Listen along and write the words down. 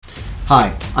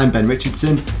Hi, I'm Ben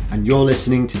Richardson, and you're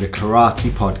listening to the Karate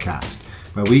Podcast,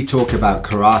 where we talk about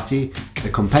karate, the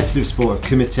competitive sport of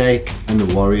kumite, and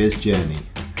the warrior's journey.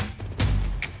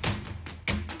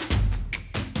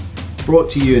 Brought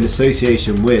to you in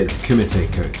association with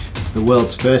Kumite Coach, the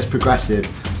world's first progressive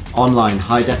online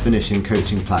high-definition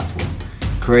coaching platform,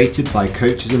 created by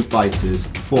coaches and fighters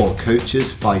for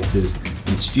coaches, fighters,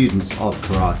 and students of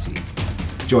karate.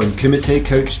 Join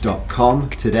kumitecoach.com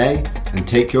today and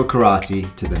take your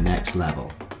karate to the next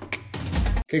level.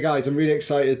 Okay guys, I'm really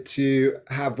excited to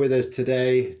have with us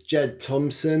today Jed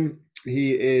Thompson.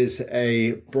 He is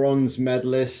a bronze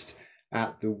medalist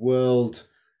at the World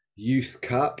Youth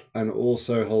Cup and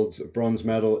also holds a bronze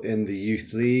medal in the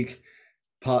Youth League.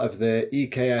 Part of the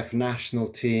EKF National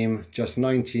team, just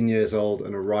 19 years old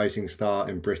and a rising star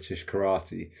in British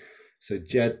karate. So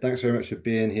Jed, thanks very much for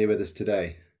being here with us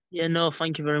today. Yeah, no,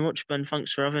 thank you very much, Ben.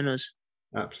 Thanks for having us.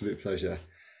 Absolute pleasure.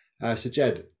 So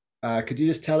Jed, could you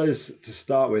just tell us to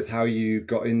start with how you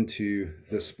got into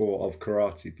the sport of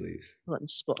karate, please?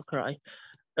 Sport of karate.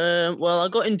 Well, I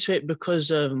got into it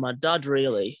because of my dad,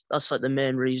 really. That's like the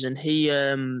main reason. He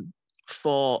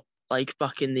fought like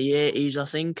back in the 80s, I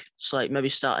think. It's like maybe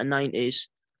starting 90s.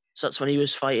 So that's when he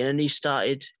was fighting. And he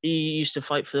used to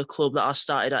fight for the club that I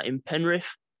started at in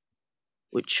Penrith,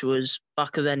 which was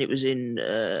back then it was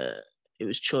Chochinkai.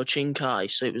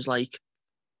 So it was like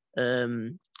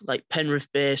Penrith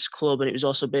based club, and it was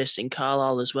also based in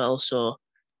Carlisle as well. So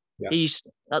yeah.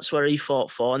 That's where he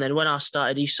fought for. And then when I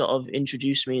started, he sort of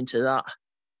introduced me into that.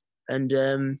 And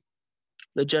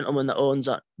the gentleman that owns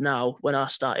that now, when I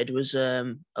started, was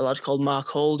a lad called Mark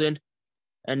Holding,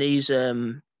 and he's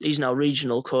now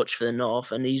regional coach for the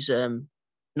North, and he's known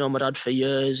my dad for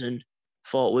years and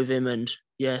fought with him, and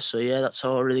that's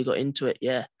how I really got into it.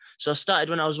 Yeah, so I started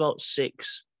when I was about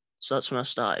 6, so that's when I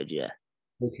started. Yeah.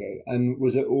 Okay, and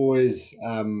was it always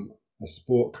a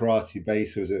sport karate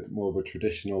base, or was it more of a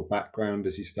traditional background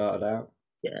as you started out?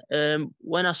 Yeah,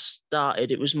 when I started,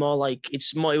 it was more of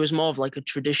like a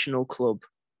traditional club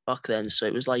back then. So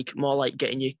it was like more like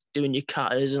doing your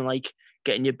katas and like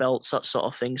getting your belts, that sort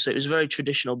of thing. So it was very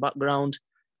traditional background.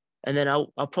 And then I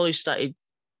probably started,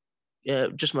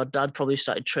 just my dad probably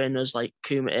started training us like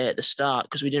kumite at the start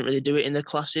because we didn't really do it in the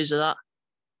classes of that.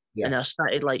 Yeah. And I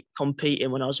started like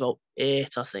competing when I was about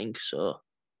 8, I think. So, okay.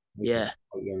 Yeah.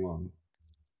 Young on.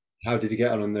 How did you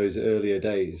get on those earlier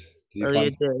days? Did you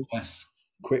find success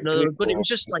quickly? No, but it was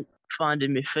just like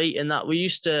finding my feet and that. We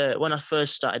used to, when I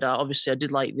first started out, obviously I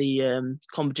did like the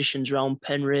competitions around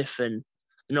Penrith and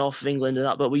the north of England and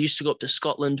that, but we used to go up to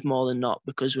Scotland more than not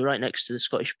because we're right next to the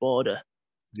Scottish border.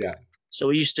 Yeah. So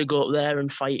we used to go up there and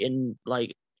fight in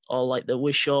like all like the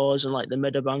Wishaws and like the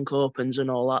Meadowbank Opens and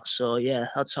all that. So yeah,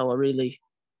 that's how I really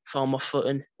found my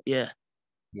footing. Yeah.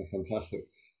 Yeah, fantastic.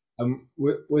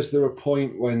 Was there a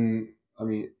point when,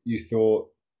 you thought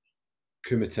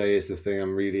kumite is the thing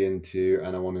I'm really into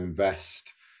and I want to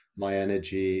invest my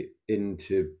energy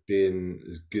into being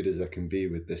as good as I can be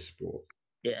with this sport?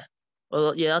 Yeah.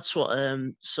 Well, yeah, that's what,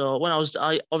 so when I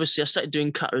started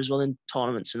doing kata as well in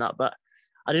tournaments and that, but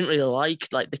I didn't really like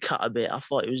the kata bit. I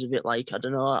thought it was a bit like, I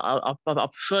don't know, I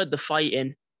preferred the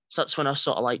fighting. So that's when I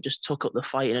sort of like just took up the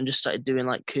fighting and just started doing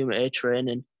like kumite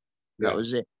training. Yeah. That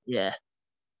was it. Yeah.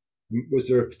 Was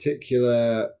there a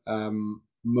particular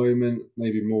moment,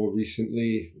 maybe more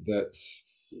recently, that's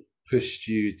pushed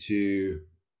you to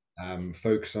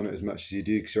focus on it as much as you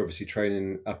do? Because you're obviously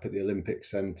training up at the Olympic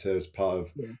Centre as part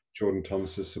of Jordan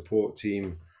Thompson's support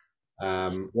team.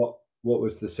 What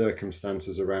was the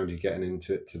circumstances around you getting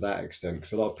into it to that extent?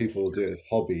 Because a lot of people will do it as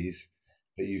hobbies,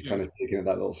 but you've kind of taken it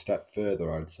that little step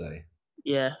further, I'd say.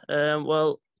 Yeah.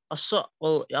 I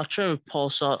train with Paul.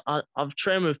 So I've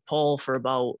trained with Paul for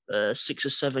about 6 or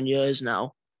 7 years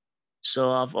now.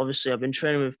 So I've been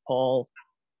training with Paul,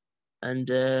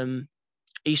 and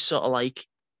he's sort of like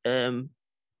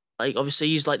obviously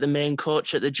he's like the main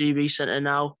coach at the GB Centre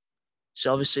now.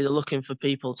 So obviously they're looking for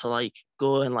people to like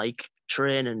go and like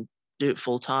train and do it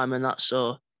full time and that.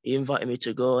 So he invited me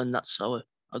to go, and that's how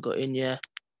I got in. Yeah.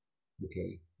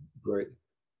 Okay, great.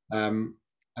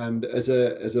 And as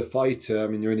a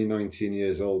fighter, you're only 19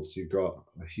 years old, so you've got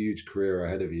a huge career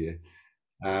ahead of you.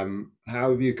 How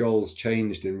have your goals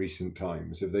changed in recent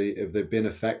times? Have they been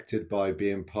affected by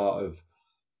being part of,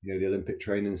 the Olympic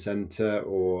Training Centre,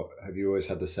 or have you always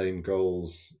had the same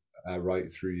goals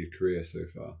right through your career so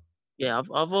far? Yeah,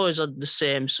 I've always had the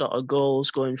same sort of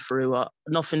goals going through.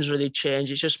 Nothing's really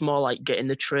changed. It's just more like getting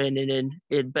the training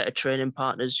in better training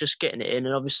partners, just getting it in.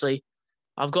 And obviously,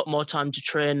 I've got more time to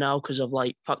train now because I've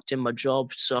like packed in my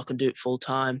job, so I can do it full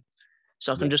time.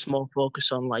 So I can just more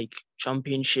focus on like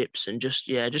championships and just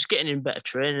getting in better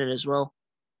training as well.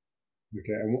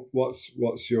 Okay, and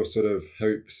what's your sort of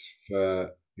hopes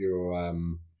for your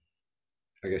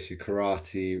I guess your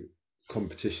karate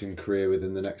competition career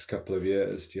within the next couple of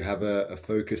years? Do you have a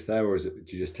focus there, or do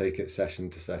you just take it session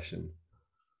to session?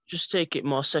 Just take it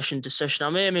more session to session.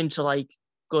 I'm aiming to like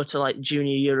go to like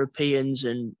junior Europeans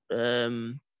and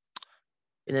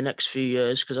in the next few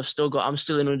years, because I'm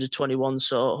still in under 21.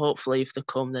 So hopefully if they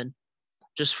come, then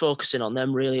just focusing on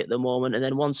them really at the moment. And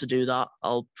then once I do that,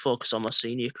 I'll focus on my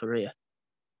senior career.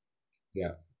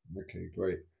 Yeah. Okay,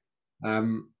 great.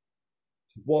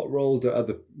 What role do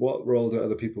other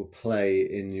people play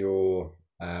in your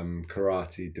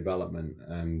karate development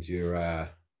and your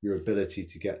ability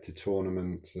to get to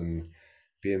tournaments and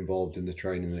be involved in the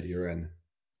training that you're in?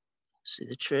 See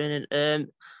the training.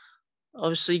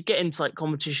 Obviously getting to like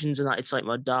competitions and that, it's like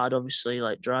my dad obviously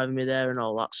like driving me there and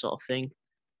all that sort of thing.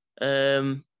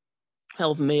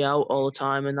 Helping me out all the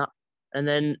time and that. And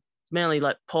then mainly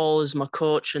like Paul is my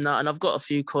coach and that. And I've got a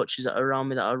few coaches that are around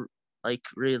me that are like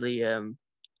really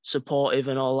supportive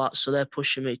and all that. So they're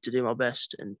pushing me to do my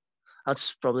best. And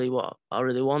that's probably what I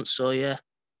really want. So yeah.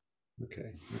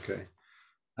 Okay.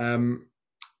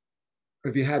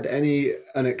 Have you had any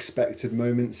unexpected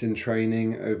moments in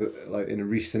training over like in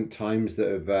recent times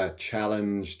that have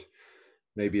challenged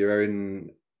maybe your own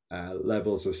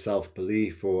levels of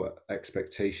self-belief or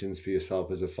expectations for yourself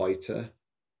as a fighter?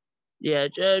 Yeah,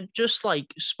 just like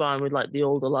sparring with like the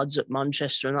older lads at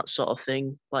Manchester and that sort of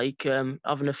thing. Like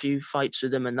having a few fights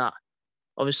with them and that.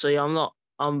 Obviously, I'm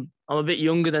a bit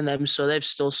younger than them, so they've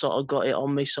still sort of got it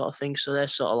on me, sort of thing. So they're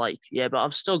sort of like, yeah, but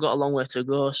I've still got a long way to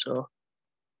go. So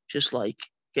just like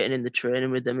getting in the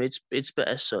training with them, it's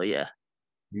better. So yeah.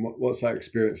 What's that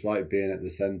experience like being at the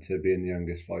centre, being the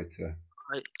youngest fighter?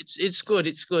 It's good.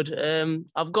 It's good.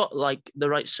 I've got like the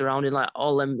right surrounding, like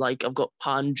all them. Like I've got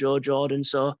Pan, Joe, Jordan,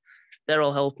 so they're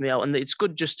all helping me out, and it's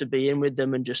good just to be in with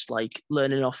them and just like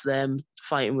learning off them,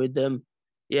 fighting with them,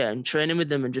 yeah, and training with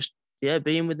them and just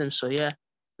being with them. So yeah,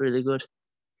 really good.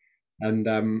 And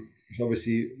so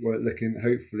obviously we're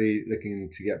hopefully looking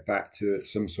to get back to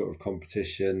some sort of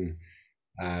competition.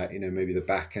 Maybe the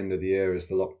back end of the year as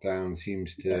the lockdown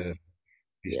seems to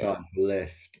be starting to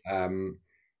lift.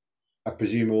 I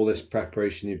presume all this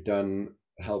preparation you've done,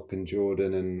 helping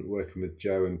Jordan and working with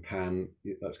Joe and Pan,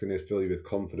 that's going to fill you with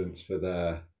confidence for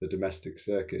the domestic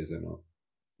circuit, is it not?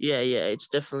 Yeah, it's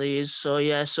definitely is. So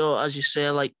yeah, so as you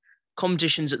say, like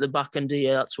competitions at the back end of the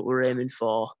year, that's what we're aiming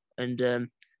for. And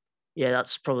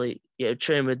that's probably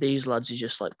training with these lads is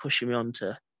just like pushing me on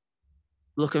to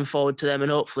looking forward to them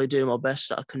and hopefully doing my best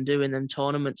that I can do in them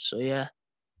tournaments. So yeah.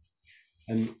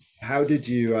 And how did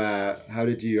you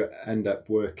end up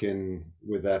working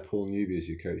with Paul Newby as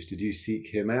your coach? Did you seek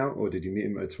him out, or did you meet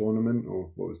him at a tournament,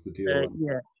 or what was the deal?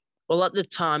 Yeah. Well, at the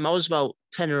time I was about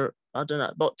 10 or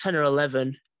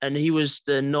 11, and he was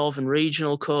the Northern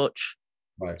Regional coach.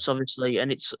 Right. So obviously,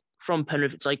 and it's from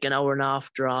Penrith, it's like an hour and a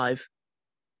half drive.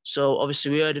 So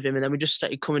obviously we heard of him, and then we just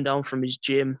started coming down from his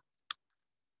gym,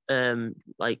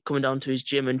 like coming down to his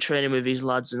gym and training with his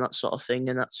lads and that sort of thing.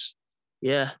 And that's,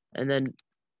 yeah. And then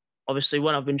obviously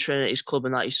when I've been training at his club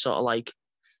and that, he's sort of like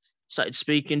started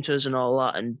speaking to us and all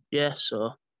that. And yeah,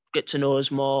 so get to know us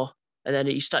more. And then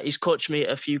he's coached me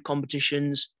at a few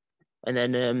competitions. And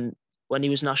then when he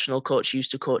was national coach, he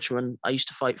used to coach me when I used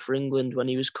to fight for England when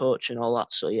he was coach and all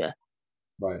that. So yeah.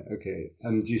 Right. Okay.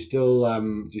 And do you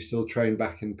still train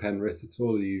back in Penrith at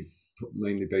all? Or are you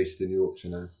mainly based in Yorkshire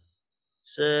now?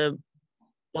 So,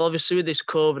 well, obviously with this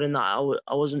COVID and that,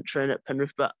 I wasn't training at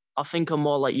Penrith, but I think I'm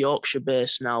more like Yorkshire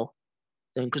based now,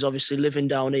 then because obviously living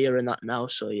down here and that now.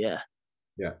 So yeah.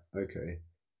 Yeah. Okay.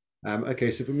 Okay.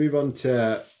 So if we move on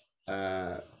to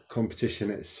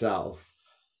competition itself,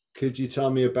 could you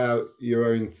tell me about your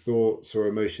own thoughts or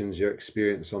emotions, your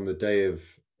experience on the day of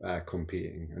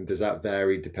competing, and does that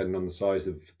vary depending on the size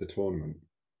of the tournament?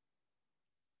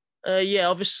 Yeah,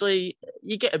 obviously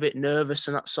you get a bit nervous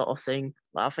and that sort of thing.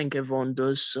 Like, I think everyone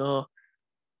does. So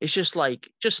it's just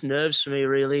nerves for me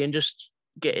really, and just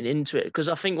getting into it. Because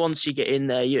I think once you get in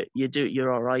there,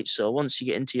 you're all right. So once you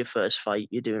get into your first fight,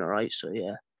 you're doing all right. So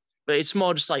yeah, but it's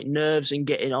more just like nerves and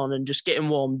getting on and just getting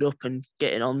warmed up and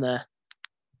getting on there.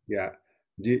 Yeah.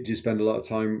 Do you spend a lot of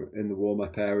time in the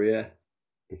warm-up area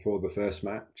before the first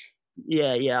match?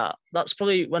 Yeah. That's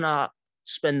probably when I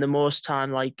spend the most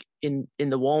time, like in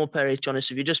the warm-up area, to be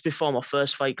honest with you, just before my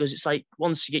first fight. Because it's like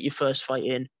once you get your first fight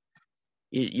in,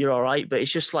 you're all right. But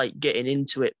it's just like getting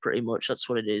into it pretty much. That's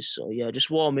what it is. So yeah,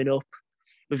 just warming up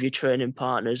with your training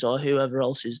partners or whoever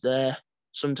else is there.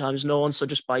 Sometimes no one, so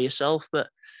just by yourself. But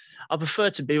I prefer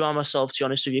to be by myself, to be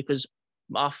honest with you, because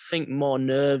I think more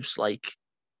nerves like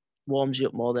warms you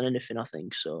up more than anything, I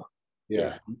think. So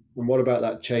Yeah. And what about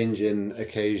that change in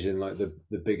occasion, like the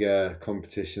bigger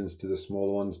competitions to the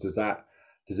smaller ones? Does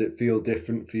it feel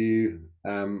different for you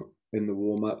in the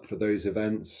warm up for those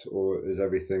events, or is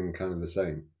everything kind of the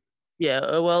same?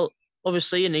 Yeah, well,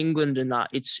 obviously in England and that,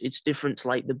 it's different to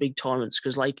like the big tournaments,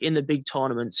 because like in the big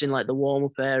tournaments, in like the warm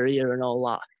up area and all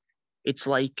that, it's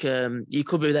like you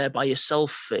could be there by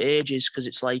yourself for ages, because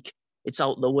it's like it's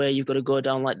out the way. You've got to go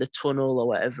down like the tunnel or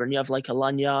whatever, and you have like a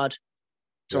lanyard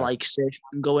to Yeah. like say if you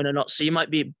can go in or not. So you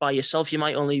might be by yourself. You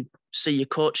might only see your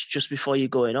coach just before you're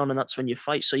going on, and that's when you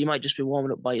fight. So you might just be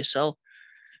warming up by yourself.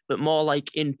 But more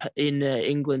like in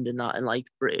England and that, and like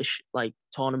British like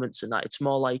tournaments and that, it's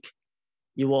more like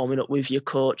you're warming up with your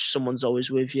coach. Someone's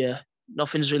always with you.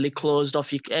 Nothing's really closed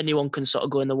off. Anyone can sort of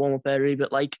go in the warm up area,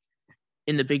 but like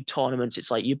in the big tournaments,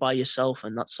 it's like you by yourself,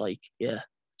 and that's like, yeah.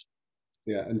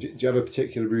 Yeah. And do you have a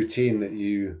particular routine that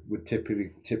you would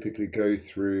typically go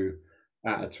through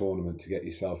at a tournament to get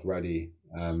yourself ready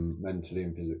mentally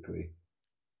and physically?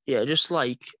 Yeah, just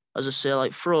like, as I say,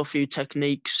 like throw a few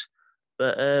techniques.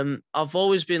 But I've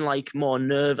always been like more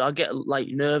I get like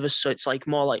nervous, so it's like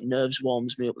more like nerves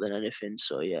warms me up than anything.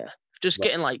 So yeah, just Right.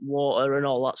 getting like water and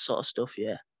all that sort of stuff.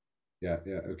 Yeah. Yeah.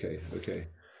 Okay.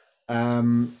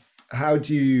 How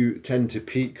do you tend to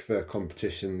peak for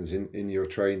competitions in your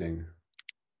training?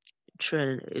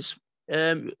 Training is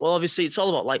well, obviously it's all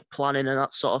about like planning and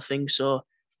that sort of thing. So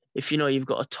if you know you've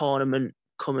got a tournament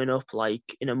coming up like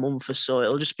in a month or so,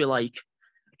 it'll just be like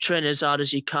train as hard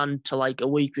as you can to like a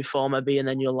week before maybe, and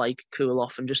then you'll like cool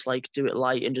off and just like do it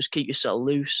light and just keep yourself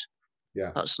loose.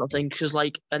 Yeah. That's the thing, because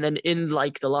like, and then in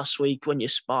like the last week when you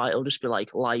spar, it'll just be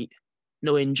like light,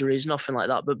 no injuries, nothing like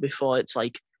that. But before, it's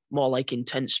like more like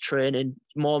intense training,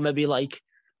 more maybe like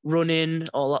running,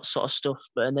 all that sort of stuff.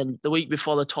 But and then the week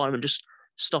before the tournament, just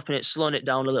stopping it, slowing it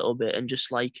down a little bit, and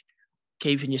just like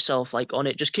keeping yourself like on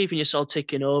it, just keeping yourself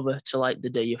ticking over to like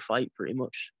the day you fight, pretty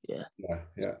much. Yeah.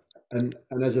 Yeah. And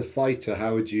as a fighter,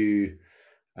 how would you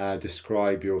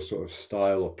describe your sort of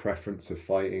style or preference of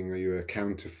fighting? Are you a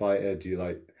counter fighter? Do you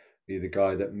like be the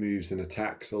guy that moves and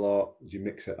attacks a lot? Do you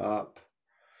mix it up?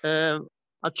 I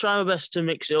try my best to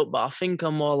mix it up, but I think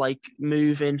I'm more like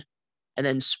moving and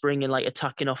then springing, like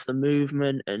attacking off the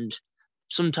movement, and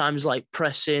sometimes like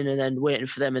pressing and then waiting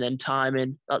for them and then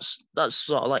timing. That's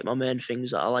sort of like my main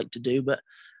things that I like to do. But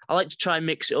I like to try and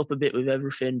mix it up a bit with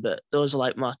everything. But those are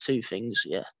like my two things.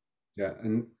 Yeah. Yeah.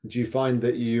 And do you find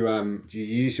that you do you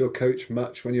use your coach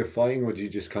much when you're fighting, or do you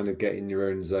just kind of get in your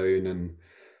own zone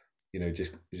and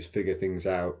just figure things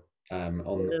out on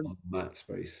the mat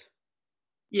space?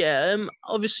 Yeah,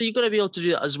 obviously you've got to be able to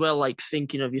do that as well, like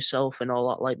thinking of yourself and all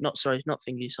that. Like, not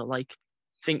thinking yourself, like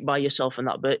think by yourself and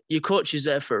that. But your coach is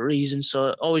there for a reason,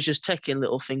 so always just taking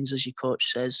little things as your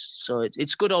coach says. So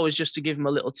it's good always just to give them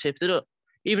a little tip. They don't,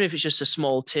 even if it's just a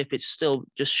small tip, it's still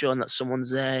just showing that someone's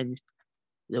there and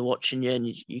they're watching you,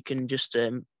 and you can just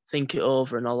think it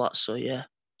over and all that. So yeah.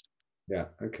 Yeah.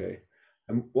 Okay.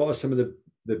 And what are some of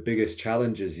the biggest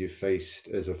challenges you've faced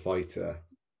as a fighter?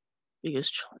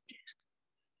 Biggest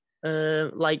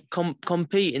challenges, like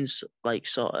competing, like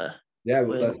sort of. Yeah,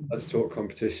 well, let's talk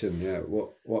competition. Yeah,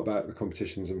 what about the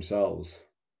competitions themselves?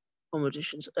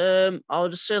 Competitions. I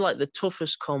would say like the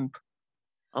toughest comp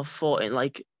I've fought in,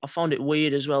 like I found it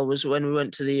weird as well, was when we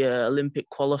went to the Olympic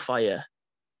qualifier,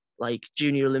 like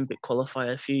junior Olympic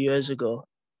qualifier a few years ago.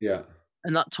 Yeah.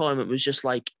 And that tournament was just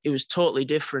like, it was totally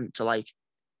different to like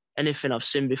anything I've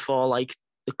seen before. Like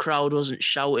the crowd wasn't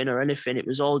shouting or anything. It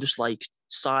was all just like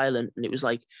silent, and it was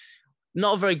like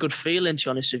not a very good feeling, to be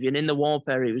honest with you. And in the warm-up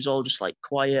area, it was all just like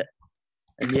quiet.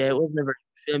 And yeah, it wasn't a very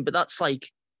good feeling. But that's like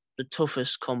the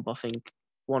toughest comp, I think.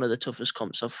 One of the toughest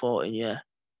comps I've fought in, yeah.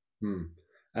 Hmm.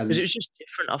 Because it And was just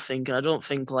different, I think. And I don't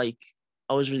think like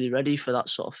I was really ready for that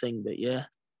sort of thing. But yeah.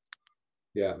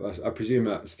 yeah, I presume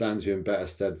that stands you in better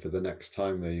stead for the next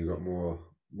time. There, you've got more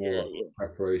Yeah.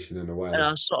 preparation and And I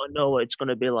awareness. sort of know what it's going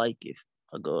to be like if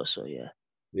I go. So yeah.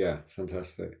 Yeah,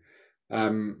 fantastic.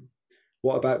 Um,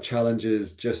 what about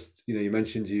challenges? Just you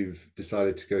mentioned you've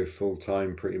decided to go full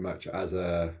time pretty much as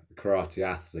a karate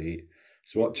athlete.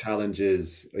 So, what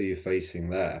challenges are you facing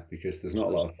there? Because there's not a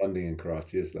lot of funding in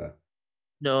karate, is there?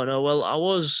 No. Well, I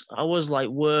was like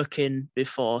working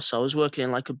before, so I was working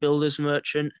in like a builder's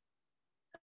merchant.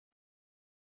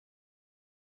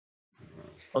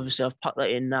 Obviously, I've packed that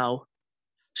in now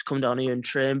to come down here and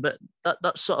train. But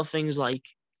that sort of things, like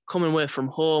coming away from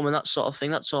home and that sort of thing,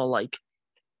 that's all like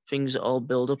things that all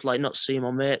build up, like not seeing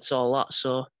my mates, all that.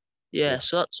 So yeah, Yeah,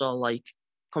 so that's all like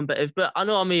competitive. But I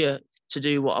know I'm here to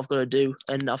do what I've got to do,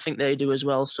 and I think they do as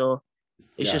well. So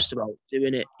it's just about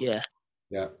doing it. Yeah.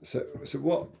 Yeah. So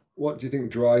what do you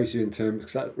think drives you in terms?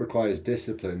 Because that requires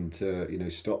discipline to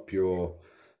stop your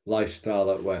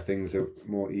lifestyle where things are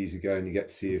more easygoing. You get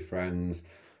to see your friends.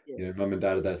 Yeah. Mum and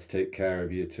dad are there to take care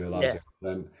of you to a large Yeah.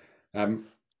 extent.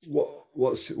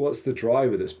 What's the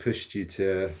driver that's pushed you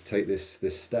to take this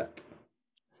step?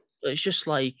 It's just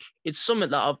like it's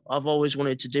something that I've always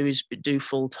wanted to do is do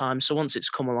full time. So once it's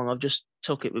come along, I've just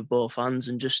took it with both hands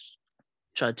and just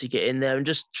tried to get in there and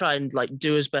just try and like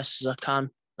do as best as I can.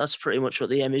 That's pretty much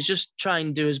what the aim is. Just try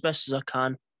and do as best as I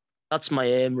can. That's my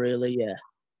aim, really. Yeah.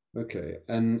 Okay.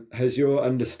 And has your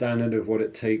understanding of what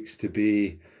it takes to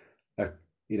be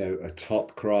a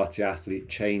top karate athlete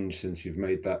changed since you've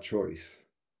made that choice?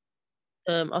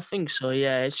 I think so.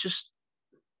 Yeah. It's just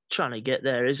trying to get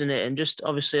there, isn't it? And just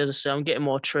obviously, as I say, I'm getting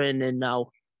more training in now,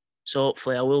 so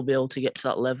hopefully, I will be able to get to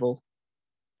that level.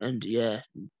 And yeah,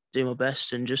 do my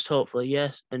best and just hopefully,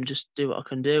 yes, and just do what I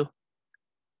can do.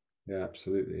 Yeah,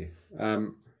 absolutely.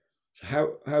 So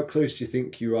how close do you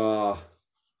think you are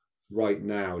right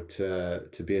now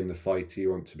to being the fighter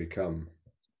you want to become?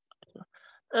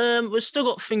 We've still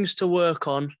got things to work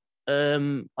on.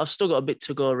 I've still got a bit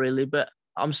to go, really, but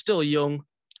I'm still young.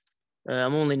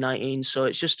 I'm only 19, so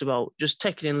it's just about just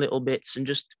taking in little bits and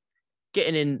just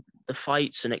getting in the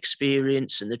fights and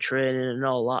experience and the training and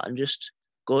all that, and just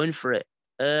going for it.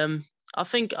 I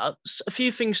think a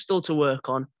few things still to work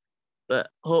on, but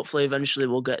hopefully eventually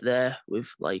we'll get there with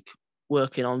like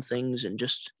working on things and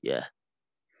just yeah.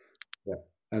 Yeah.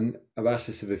 And I've asked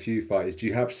this of a few fighters. Do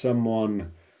you have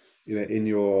someone, in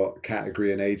your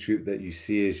category and age group that you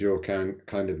see as your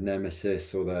kind of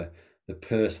nemesis, or the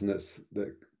person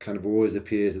that kind of always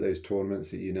appears at those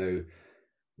tournaments that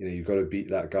you've got to beat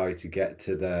that guy to get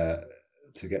to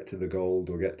the gold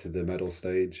or get to the medal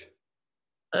stage?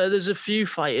 There's a few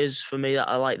fighters for me that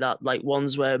I like that, like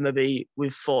ones where maybe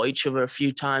we've fought each other a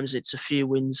few times. It's a few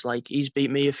wins. Like he's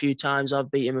beat me a few times,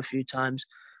 I've beat him a few times.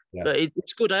 Yeah. But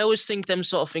it's good. I always think them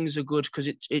sort of things are good because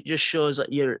it just shows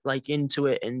that you're like into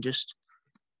it, and just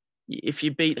if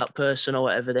you beat that person or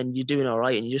whatever, then you're doing all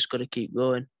right, and you just got to keep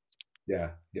going.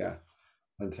 Yeah, yeah,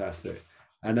 fantastic.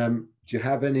 And do you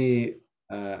have any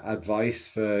advice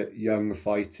for young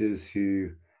fighters who,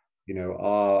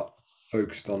 are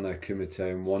focused on their kumite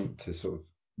and want to sort of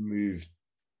move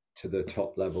to the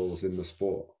top levels in the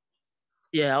sport?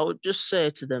 Yeah, I would just say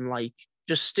to them like,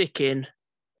 just stick in,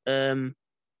 um,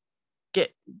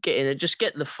 get in it, just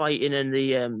get the fighting and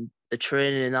the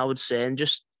training. I would say, and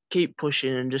just keep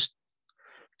pushing and just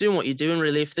doing what you're doing.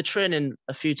 Really, if they're training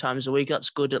a few times a week, that's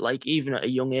good. At like even at a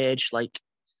young age, like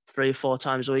 3 or 4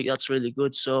 times a week, that's really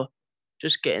good. So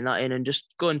just getting that in and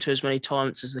just going to as many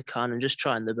tournaments as they can and just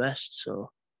trying the best. So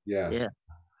Yeah. yeah.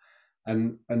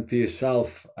 And for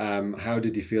yourself, how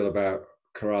did you feel about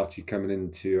karate coming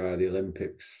into the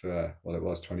Olympics for, well, it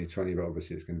was 2020, but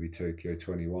obviously it's going to be Tokyo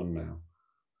 21 now.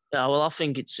 Yeah, well, I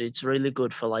think it's really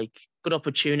good for like good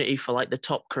opportunity for like the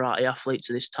top karate athletes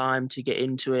of this time to get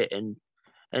into it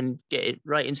and get it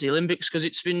right into the Olympics, because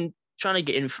it's been trying to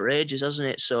get in for ages, hasn't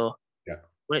it? So Yeah.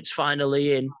 when it's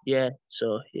finally in, yeah.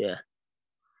 So yeah.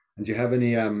 And do you have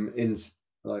any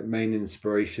like main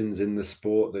inspirations in the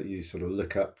sport that you sort of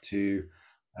look up to,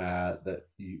 that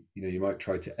you might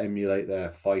try to emulate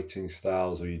their fighting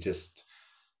styles, or you just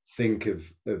think of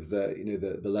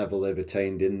the level they've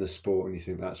attained in the sport and you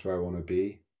think that's where I want to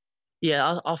be?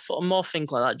 Yeah, I more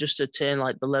think like that, just to attain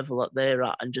like the level that they're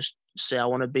at and just say I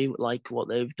want to be like what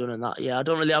they've done and that. Yeah, I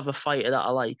don't really have a fighter that I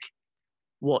like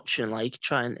watch and like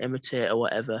try and imitate or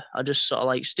whatever. I just sort of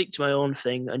like stick to my own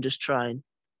thing and just try and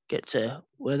get to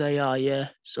where they are. Yeah,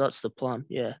 so that's the plan.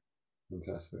 Yeah.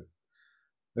 Fantastic.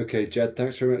 Okay, Jed,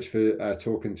 thanks very much for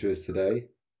talking to us today.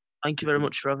 Thank you very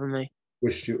much for having me.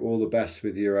 Wish you all the best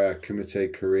with your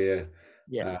kumite career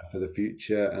Yeah. for the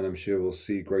future, and I'm sure we'll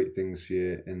see great things for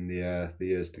you in the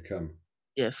years to come.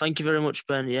 Yeah. Thank you very much,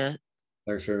 Ben. Yeah.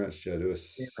 Thanks very much, Jed.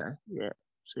 Yeah. Man. Yeah.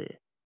 See you.